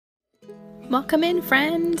Welcome in,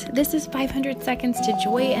 friend. This is 500 Seconds to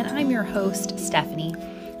Joy, and I'm your host, Stephanie.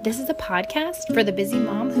 This is a podcast for the busy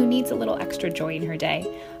mom who needs a little extra joy in her day.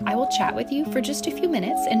 I will chat with you for just a few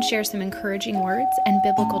minutes and share some encouraging words and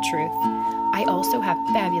biblical truth. I also have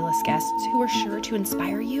fabulous guests who are sure to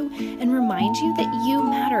inspire you and remind you that you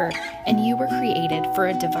matter and you were created for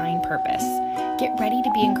a divine purpose. Get ready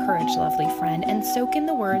to be encouraged, lovely friend, and soak in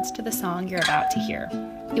the words to the song you're about to hear.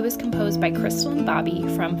 It was composed by Crystal and Bobby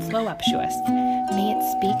from Flowuptuous. May it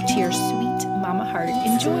speak to your sweet mama heart.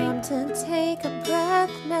 Enjoy. It's time to take a breath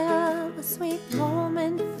now, a sweet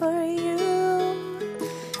moment for you.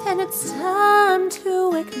 And it's time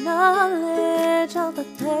to acknowledge all the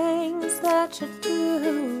things that you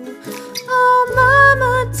do. Oh,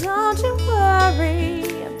 mama, don't you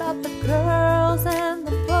worry about the girls and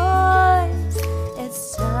the boys.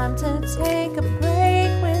 It's time to take a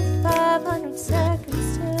break with 500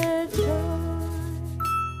 seconds to joy.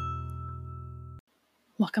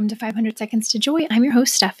 Welcome to 500 Seconds to Joy. I'm your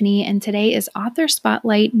host, Stephanie, and today is Author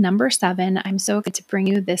Spotlight number 7. I'm so excited to bring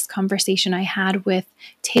you this conversation I had with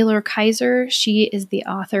Taylor Kaiser. She is the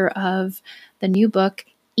author of the new book,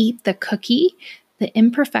 Eat the Cookie, The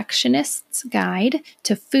Imperfectionist's Guide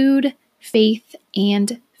to Food, Faith,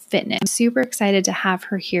 and Fitness. I'm super excited to have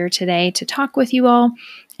her here today to talk with you all.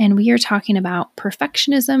 And we are talking about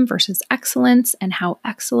perfectionism versus excellence and how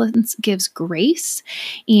excellence gives grace.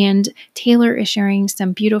 And Taylor is sharing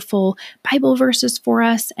some beautiful Bible verses for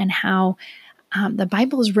us and how the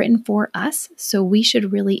Bible is written for us. So we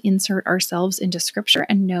should really insert ourselves into scripture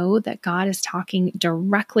and know that God is talking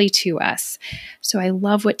directly to us. So I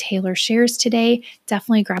love what Taylor shares today.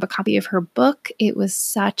 Definitely grab a copy of her book. It was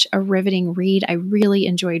such a riveting read. I really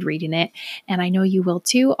enjoyed reading it, and I know you will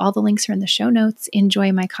too. All the links are in the show notes.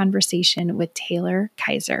 Enjoy my conversation with Taylor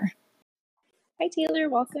Kaiser. Hi, Taylor.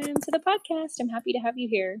 Welcome to the podcast. I'm happy to have you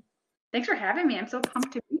here. Thanks for having me. I'm so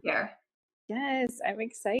pumped to be here. Yes, I'm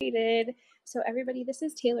excited. So everybody, this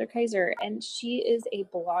is Taylor Kaiser, and she is a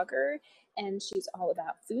blogger, and she's all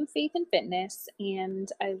about food, faith, and fitness.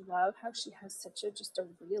 And I love how she has such a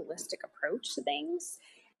realistic approach to things.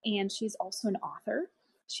 And she's also an author.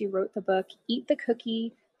 She wrote the book, Eat the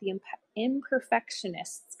Cookie, The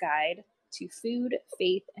Imperfectionist's Guide to Food,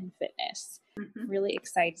 Faith, and Fitness. Really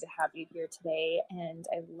excited to have you here today. And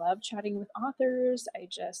I love chatting with authors. I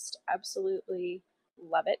just absolutely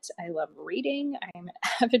love it. I love reading. I'm an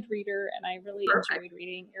avid reader, and I really enjoyed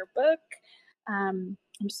reading your book. I'm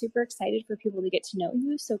super excited for people to get to know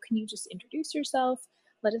you. So can you just introduce yourself?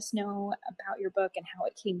 Let us know about your book and how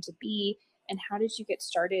it came to be, and how did you get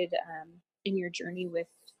started in your journey with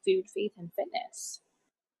food, faith, and fitness?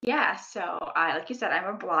 Yeah, so like you said,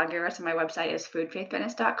 I'm a blogger. So my website is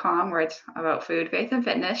foodfaithfitness.com, where it's about food, faith, and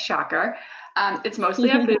fitness. Shocker. It's mostly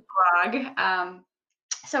a food blog.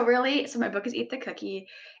 So my book is Eat the Cookie,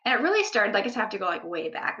 and it really started, I guess I have to go way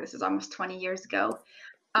back. This is almost 20 years ago.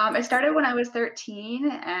 It started when I was 13,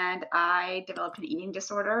 and I developed an eating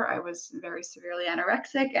disorder. I was very severely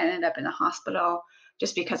anorexic and ended up in the hospital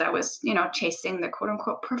just because I was, chasing the quote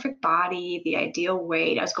unquote perfect body, the ideal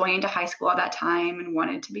weight. I was going into high school at that time and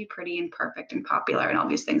wanted to be pretty and perfect and popular and all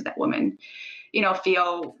these things that women,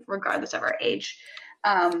 feel regardless of our age.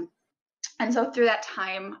 And so through that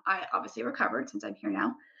time, I obviously recovered since I'm here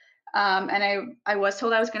now. And I was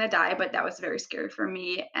told I was going to die, but that was very scary for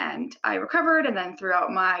me. And I recovered. And then throughout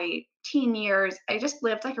my teen years, I just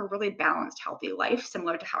lived a really balanced, healthy life,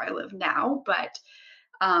 similar to how I live now, but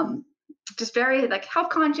just very health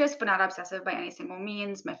conscious, but not obsessive by any single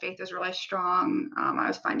means. My faith was really strong. I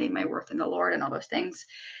was finding my worth in the Lord and all those things.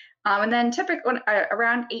 And then typically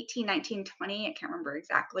around 18, 19, 20, I can't remember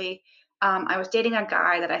exactly, I was dating a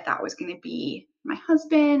guy that I thought was going to be my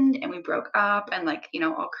husband, and we broke up. And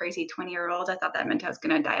all crazy 20-year-olds, I thought that meant I was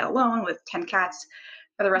going to die alone with 10 cats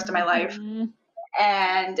for the rest of my life.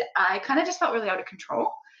 And I kind of just felt really out of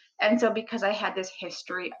control. And so because I had this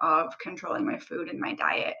history of controlling my food and my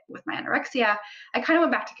diet with my anorexia, I kind of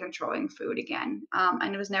went back to controlling food again.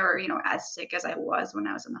 And it was never, as sick as I was when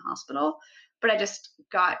I was in the hospital, but I just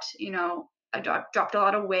got, I dropped a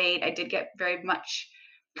lot of weight. I did get very much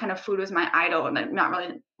kind of food was my idol, and not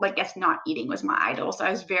really, not eating was my idol. So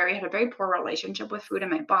I had a very poor relationship with food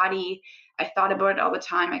and my body. I thought about it all the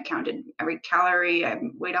time. I counted every calorie. I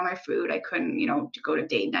weighed on my food. I couldn't, go to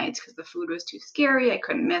date nights because the food was too scary. I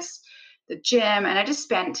couldn't miss the gym. And I just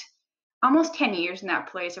spent almost 10 years in that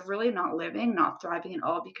place of really not living, not thriving at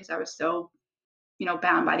all, because I was so,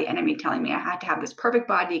 bound by the enemy telling me I had to have this perfect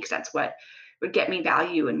body because that's what would get me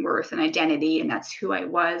value and worth and identity. And that's who I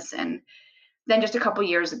was. And then just a couple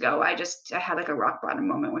years ago, I had a rock bottom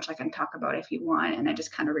moment, which I can talk about if you want. And I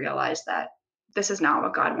just kind of realized that this is not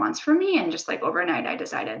what God wants for me. And just like overnight, I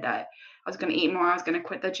decided that I was going to eat more. I was going to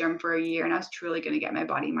quit the gym for a year, and I was truly going to get my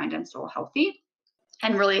body, mind, and soul healthy,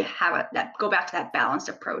 and really have that go back to that balanced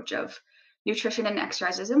approach of nutrition and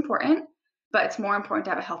exercise is important, but it's more important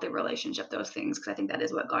to have a healthy relationship, those things, because I think that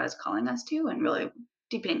is what God is calling us to, and really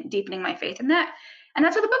deepening my faith in that. And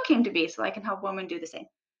that's what the book came to be, so I can help women do the same.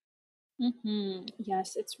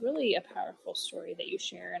 Yes, it's really a powerful story that you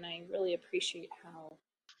share, and I really appreciate how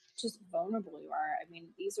just vulnerable you are. I mean,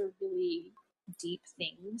 these are really deep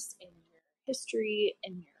things in your history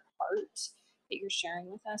and your heart that you're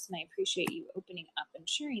sharing with us, and I appreciate you opening up and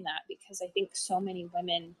sharing that, because I think so many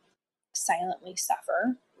women silently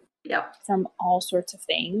suffer Yep. from all sorts of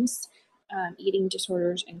things, eating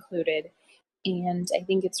disorders included. And I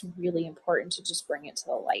think it's really important to just bring it to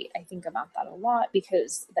the light. I think about that a lot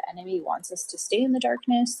because the enemy wants us to stay in the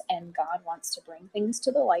darkness, and God wants to bring things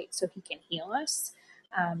to the light so he can heal us.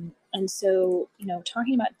 And so,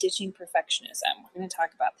 talking about ditching perfectionism, we're going to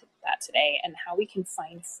talk about that today, and how we can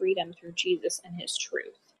find freedom through Jesus and his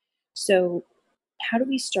truth. So, how do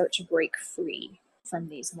we start to break free from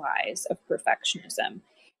these lies of perfectionism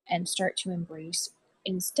and start to embrace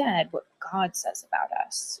instead what God says about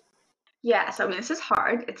us? Yeah, so I mean, this is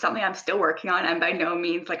hard. It's something I'm still working on. I'm by no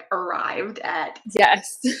means like arrived at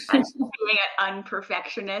Yes. being an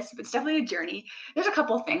unperfectionist, but it's definitely a journey. There's a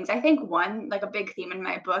couple things. I think one, like a big theme in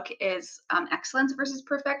my book, is excellence versus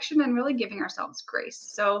perfection, and really giving ourselves grace.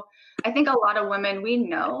 So I think a lot of women, we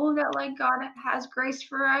know that like God has grace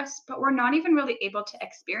for us, but we're not even really able to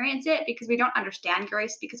experience it because we don't understand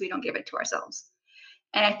grace, because we don't give it to ourselves.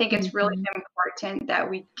 And I think it's really Mhm. important that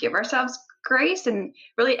we give ourselves grace. And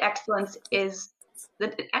really, excellence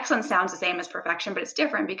sounds the same as perfection, but it's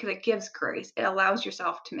different because it gives grace. It allows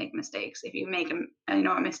yourself to make mistakes. If you make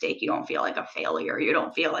a mistake, you don't feel like a failure. You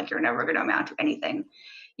don't feel like you're never going to amount to anything.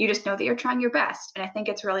 You just know that you're trying your best. And I think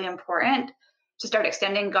it's really important to start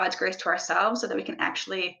extending God's grace to ourselves so that we can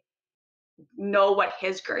actually know what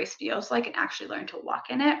his grace feels like and actually learn to walk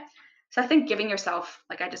in it. So I think giving yourself,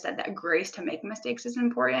 like I just said, that grace to make mistakes is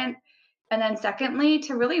important. And then secondly,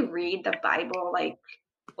 to really read the Bible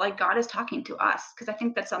like God is talking to us. Because I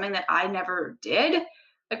think that's something that I never did.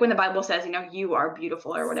 Like when the Bible says, you are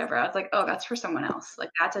beautiful or whatever, I was like, oh, that's for someone else. Like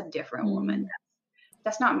that's a different woman. Mm.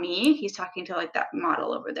 That's not me. He's talking to like that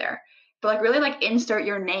model over there. But like really like insert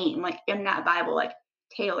your name like in that Bible, like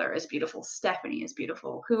Taylor is beautiful, Stephanie is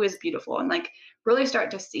beautiful, who is beautiful, and like really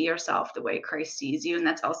start to see yourself the way Christ sees you. And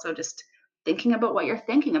that's also just thinking about what you're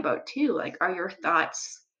thinking about too. Like, are your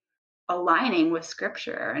thoughts aligning with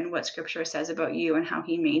scripture and what scripture says about you and how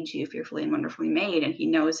he made you fearfully and wonderfully made, and he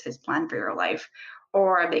knows his plan for your life?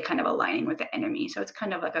 Or are they kind of aligning with the enemy? So it's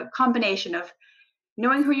kind of like a combination of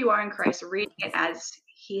knowing who you are in Christ, reading it as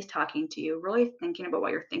he's talking to you, really thinking about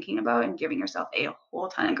what you're thinking about, and giving yourself a whole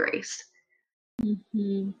ton of grace.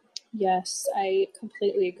 Mhm. Yes, I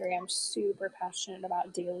completely agree. I'm super passionate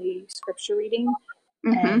about daily scripture reading.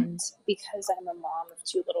 Mm-hmm. And because I'm a mom of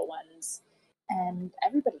two little ones, and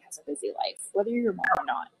everybody has a busy life, whether you're a mom or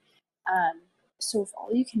not. Um, so if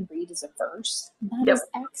all you can read is a verse, that Yep. is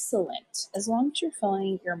excellent. As long as you're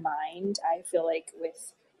filling your mind, I feel like,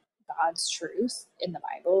 with God's truth in the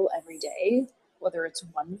Bible every day, whether it's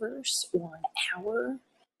one verse or an hour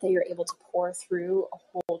that you're able to pour through a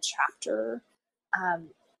whole chapter, um,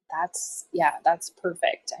 that's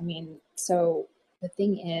perfect. I mean, so the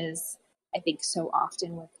thing is, I think so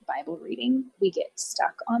often with Bible reading, we get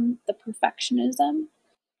stuck on the perfectionism.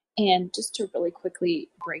 And just to really quickly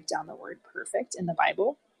break down the word perfect in the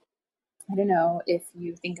Bible, I don't know if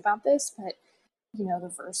you think about this, but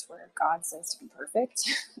the verse where God says to be perfect,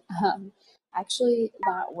 um, actually,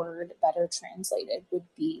 that word better translated would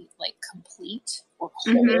be like complete or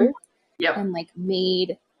Mm-hmm. whole, Yep. and like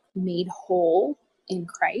made whole in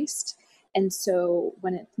Christ. And so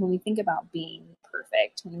when we think about being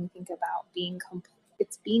perfect, when we think about being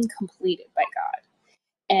it's being completed by God,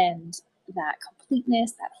 and that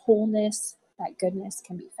completeness, that wholeness, that goodness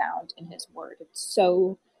can be found in his word. It's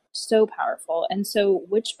so powerful. And so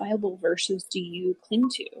which Bible verses do you cling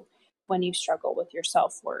to when you struggle with your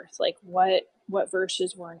self-worth? Like what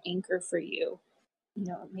verses were an anchor for you,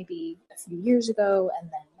 maybe a few years ago and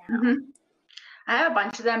then now? Mm-hmm. I have a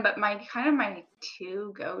bunch of them, but my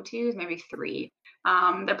two go-tos, maybe three.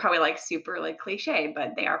 They're probably like super like cliche,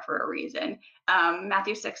 but they are for a reason.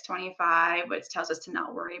 Matthew 6:25, which tells us to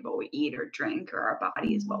not worry about what we eat or drink or our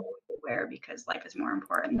bodies, what Mm. we'll wear because life is more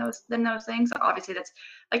important than those things. Obviously, that's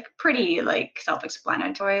like pretty like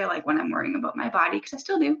self-explanatory. Like when I'm worrying about my body, because I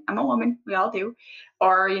still do. I'm a woman. We all do.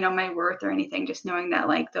 Or my worth or anything. Just knowing that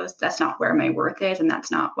like that's not where my worth is, and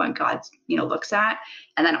that's not what God looks at.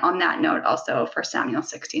 And then on that note, also for Samuel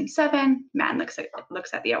 16:7, man looks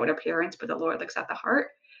at the outward appearance, but the Lord looks at the heart.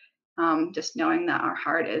 Just knowing that our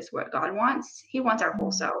heart is what God wants. He wants our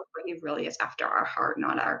whole self, but He really is after our heart,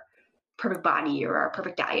 not our perfect body or our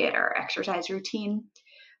perfect diet or exercise routine.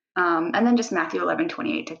 And then just Matthew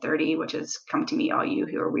 11:28-30, which is, "Come to me, all you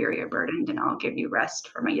who are weary or burdened, and I'll give you rest.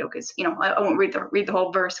 For my yoke is," I won't read the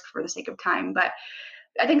whole verse for the sake of time, but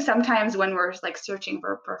I think sometimes when we're like searching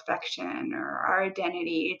for perfection or our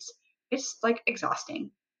identity, it's like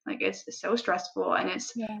exhausting. Like it's so stressful, and I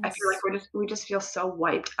feel like we just feel so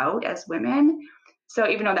wiped out as women. So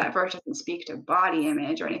even though that verse doesn't speak to body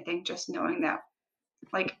image or anything, just knowing that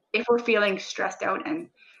like if we're feeling stressed out and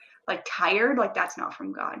like tired, like that's not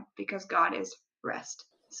from God, because God is rest.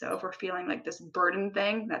 So if we're feeling like this burden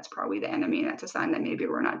thing, that's probably the enemy, and that's a sign that maybe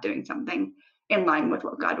we're not doing something in line with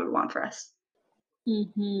what God would want for us.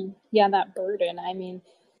 Yeah, that burden. I mean,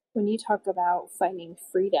 when you talk about finding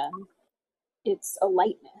freedom, it's a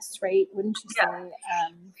lightness, right? Wouldn't you say?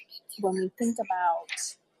 When we think about,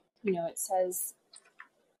 it says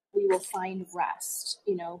we will find rest,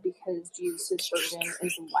 because Jesus' burden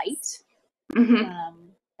is light.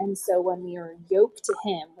 And so when we are yoked to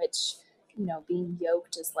Him, which, being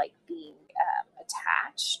yoked is like being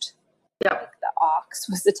attached. Yep. Like the ox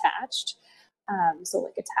was attached. So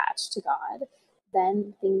like attached to God,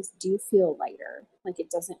 then things do feel lighter. Like it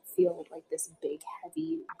doesn't feel like this big,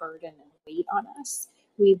 heavy burden and weight on us.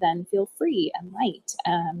 We then feel free and light.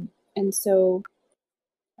 And so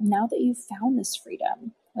now that you've found this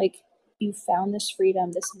freedom,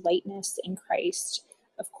 this lightness in Christ,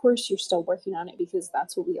 of course you're still working on it, because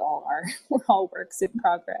that's what we all are. We're all works in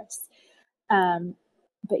progress.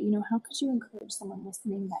 But how could you encourage someone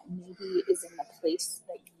listening that maybe is in the place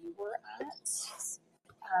that you were at,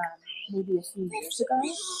 maybe a few years ago,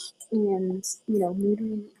 and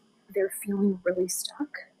maybe they're feeling really stuck,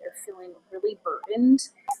 they're feeling really burdened,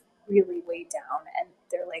 really weighed down, and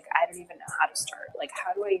they're like, I don't even know how to start. Like,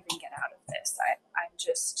 how do I even get out of this? I'm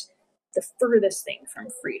just the furthest thing from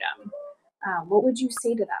freedom. What would you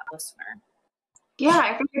say to that listener? Yeah,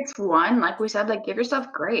 I think it's one, like we said, like give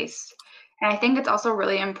yourself grace. And I think it's also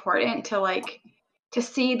really important to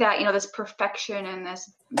see that, this perfection and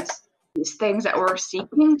these things that we're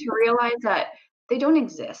seeking, to realize that they don't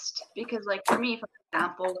exist. Because like for me, for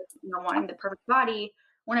example, wanting the perfect body,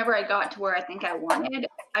 whenever I got to where I think I wanted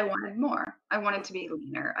more. I wanted to be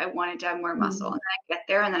leaner. I wanted to have more muscle. And then I get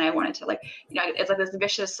there, and then I wanted to it's like this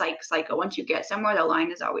vicious cycle. Once you get somewhere, the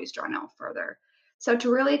line is always drawn out further. So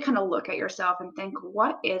to really kind of look at yourself and think,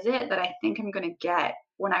 what is it that I think I'm going to get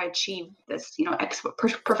when I achieve this,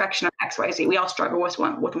 perfection of XYZ? We all struggle with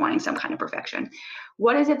wanting some kind of perfection.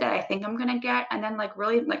 What is it that I think I'm going to get? And then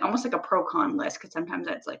really almost like a pro-con list, because sometimes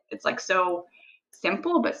it's like so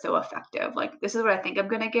simple but so effective. Like, this is what I think I'm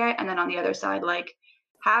going to get. And then on the other side, like,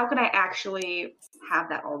 how could I actually have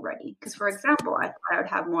that already? Because for example, I thought I would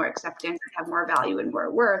have more acceptance, have more value and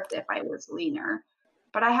more worth if I was leaner.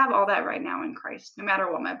 But I have all that right now in Christ, no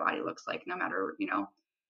matter what my body looks like, no matter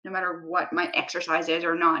what my exercise is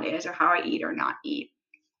or not is, or how I eat or not eat.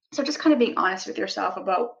 So just kind of being honest with yourself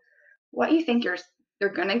about what you think you're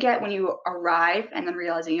going to get when you arrive, and then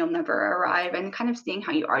realizing you'll never arrive, and kind of seeing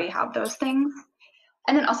how you already have those things.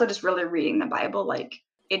 And then also just really reading the Bible like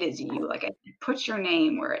it is you. Like, put your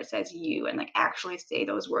name where it says you, and like actually say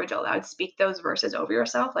those words out loud, speak those verses over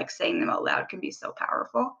yourself. Like, saying them out loud can be so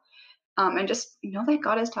powerful. And just know that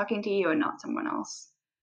God is talking to you and not someone else.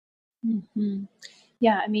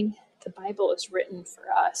 Yeah, I mean, the Bible is written for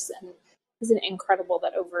us, and isn't it incredible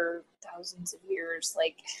that over thousands of years,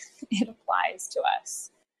 like, it applies to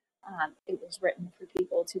us? It was written for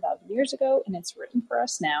people 2,000 years ago, and it's written for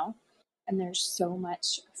us now. And there's so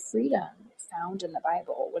much freedom found in the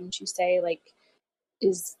Bible. Wouldn't you say? Like,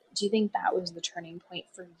 do you think that was the turning point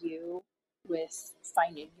for you with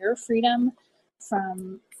finding your freedom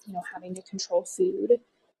from, having to control food?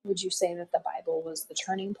 Would you say that the Bible was the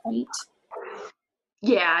turning point?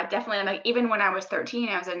 Yeah, definitely. Like, even when I was 13,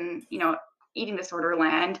 I was in, eating disorder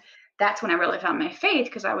land. That's when I really found my faith,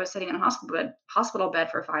 because I was sitting in a hospital bed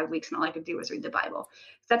for 5 weeks, and all I could do was read the Bible.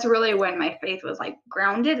 So that's really when my faith was like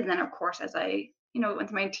grounded. And then of course, as I, went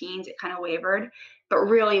to my teens, it kind of wavered. But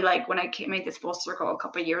really, like, when I made this full circle a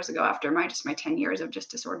couple of years ago, after my 10 years of just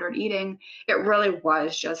disordered eating, it really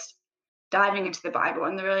was just diving into the Bible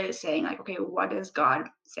and really saying like, okay, what does God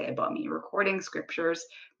say about me? Recording scriptures,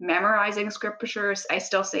 memorizing scriptures. I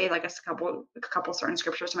still say like a couple certain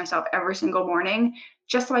scriptures to myself every single morning,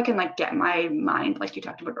 just so I can like get my mind, like you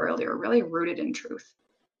talked about earlier, really rooted in truth.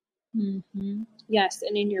 Mm-hmm. Yes,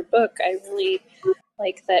 and in your book, I really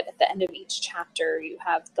like that at the end of each chapter, you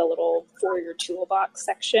have the little for your toolbox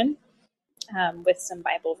section with some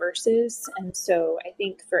Bible verses. And so I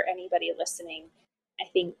think for anybody listening, I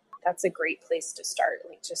think that's a great place to start,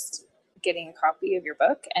 like just getting a copy of your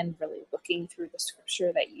book and really looking through the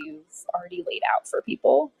scripture that you've already laid out for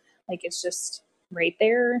people. Like it's just right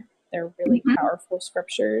there. They're really powerful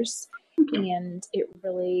scriptures. And it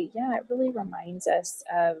really reminds us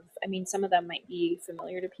of, I mean, some of them might be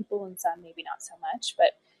familiar to people and some maybe not so much,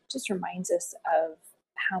 but just reminds us of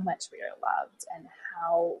how much we are loved and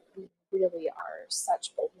how we really are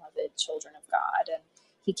such beloved children of God. And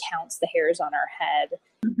he counts the hairs on our head.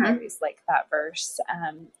 I always like that verse.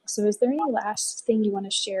 So is there any last thing you want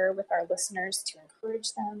to share with our listeners to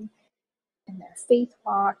encourage them in their faith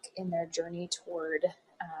walk, in their journey toward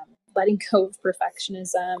letting go of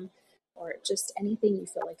perfectionism, or just anything you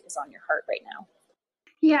feel like is on your heart right now?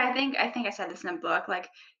 Yeah, I think I said this in a book, like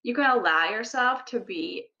you can allow yourself to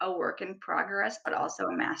be a work in progress, but also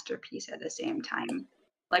a masterpiece at the same time.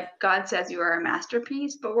 Like God says you are a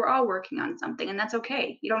masterpiece, but we're all working on something, and that's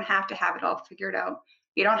okay. You don't have to have it all figured out.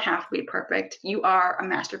 You don't have to be perfect. You are a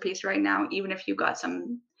masterpiece right now, even if you got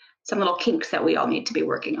some little kinks that we all need to be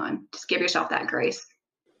working on. Just give yourself that grace.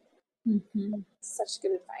 Such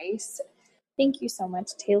good advice. Thank you so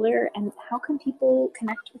much, Taylor. And how can people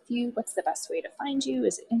connect with you? What's the best way to find you?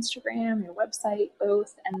 Is it Instagram, your website,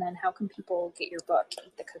 both? And then how can people get your book,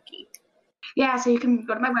 Eat the Cookie? Yeah, so you can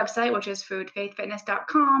go to my website, which is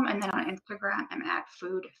foodfaithfitness.com. And then on Instagram, I'm at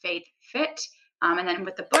foodfaithfit. And then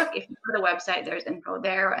with the book, if you go to the website, there's info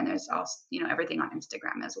there. And there's also, everything on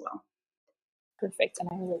Instagram as well. Perfect. And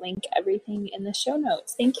I will link everything in the show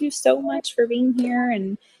notes. Thank you so much for being here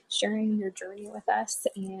and sharing your journey with us.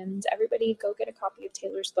 And everybody go get a copy of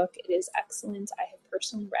Taylor's book. It is excellent. I have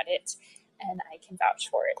personally read it and I can vouch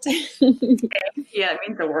for it. Yeah, it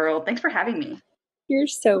means the world. Thanks for having me. You're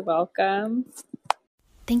so welcome.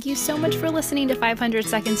 Thank you so much for listening to 500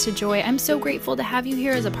 Seconds to Joy. I'm so grateful to have you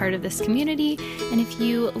here as a part of this community. And if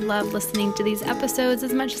you love listening to these episodes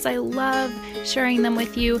as much as I love sharing them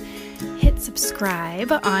with you, hit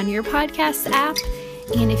subscribe on your podcast app.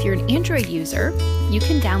 And if you're an Android user, you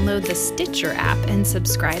can download the Stitcher app and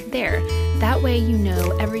subscribe there. That way you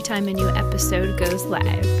know every time a new episode goes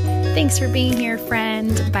live. Thanks for being here,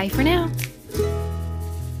 friend. Bye for now.